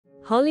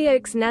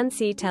Hollyoaks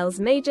Nancy tells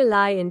major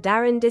lie in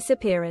Darren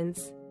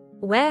disappearance.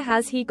 Where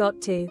has he got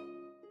to?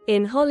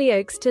 In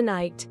Hollyoaks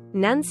tonight,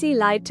 Nancy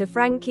lied to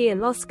Frankie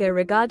and Oscar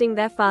regarding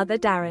their father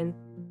Darren.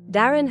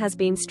 Darren has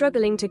been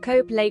struggling to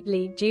cope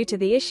lately due to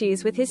the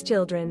issues with his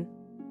children,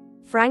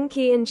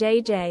 Frankie and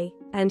JJ,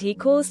 and he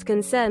caused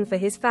concern for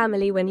his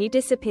family when he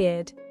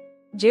disappeared.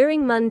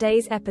 During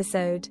Monday's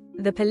episode,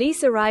 the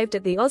police arrived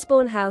at the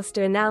Osborne house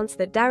to announce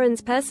that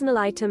Darren's personal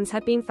items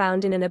had been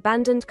found in an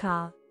abandoned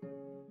car.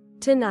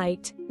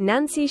 Tonight,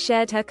 Nancy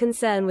shared her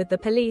concern with the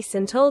police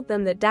and told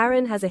them that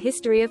Darren has a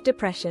history of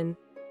depression.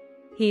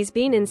 He's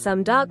been in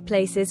some dark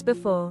places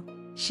before,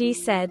 she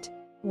said.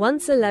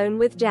 Once alone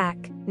with Jack,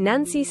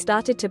 Nancy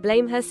started to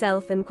blame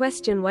herself and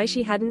question why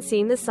she hadn't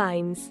seen the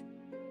signs.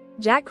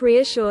 Jack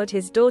reassured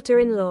his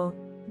daughter-in-law,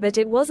 but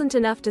it wasn't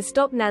enough to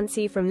stop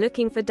Nancy from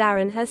looking for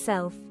Darren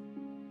herself.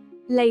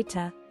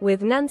 Later,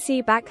 with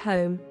Nancy back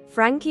home,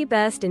 Frankie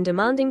burst in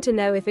demanding to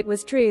know if it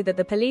was true that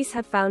the police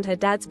had found her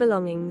dad's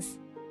belongings.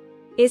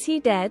 Is he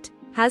dead?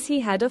 Has he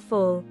had a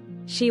fall?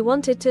 She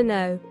wanted to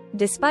know,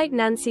 despite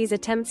Nancy's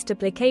attempts to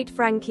placate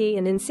Frankie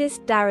and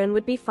insist Darren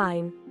would be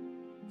fine.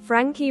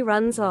 Frankie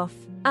runs off,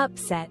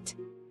 upset.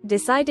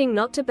 Deciding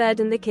not to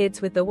burden the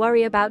kids with the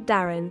worry about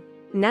Darren,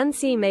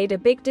 Nancy made a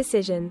big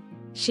decision.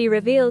 She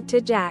revealed to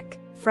Jack,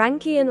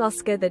 Frankie and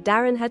Oscar that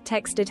Darren had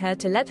texted her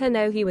to let her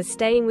know he was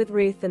staying with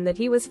Ruth and that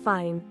he was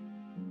fine.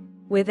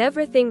 With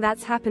everything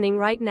that's happening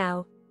right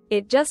now,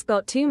 it just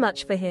got too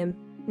much for him,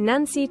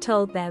 Nancy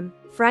told them.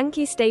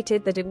 Frankie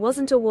stated that it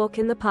wasn't a walk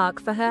in the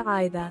park for her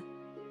either.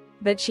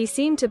 But she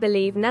seemed to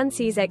believe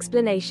Nancy's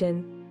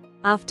explanation.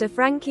 After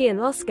Frankie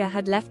and Oscar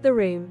had left the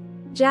room,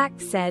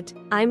 Jack said,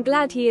 "I'm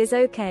glad he is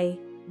okay,"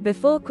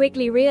 before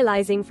quickly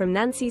realizing from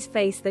Nancy's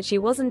face that she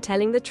wasn't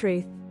telling the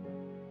truth.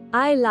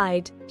 "I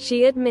lied,"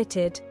 she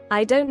admitted.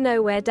 "I don't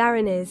know where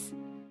Darren is."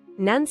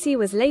 Nancy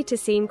was later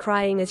seen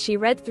crying as she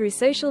read through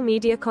social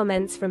media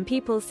comments from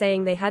people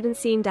saying they hadn't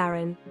seen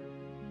Darren.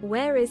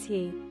 Where is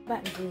he?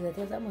 Bạn vừa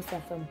theo dõi một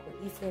sản phẩm của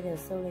ICL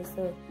Show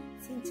Laser.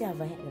 Xin chào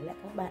và hẹn gặp lại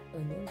các bạn ở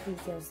những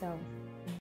video sau.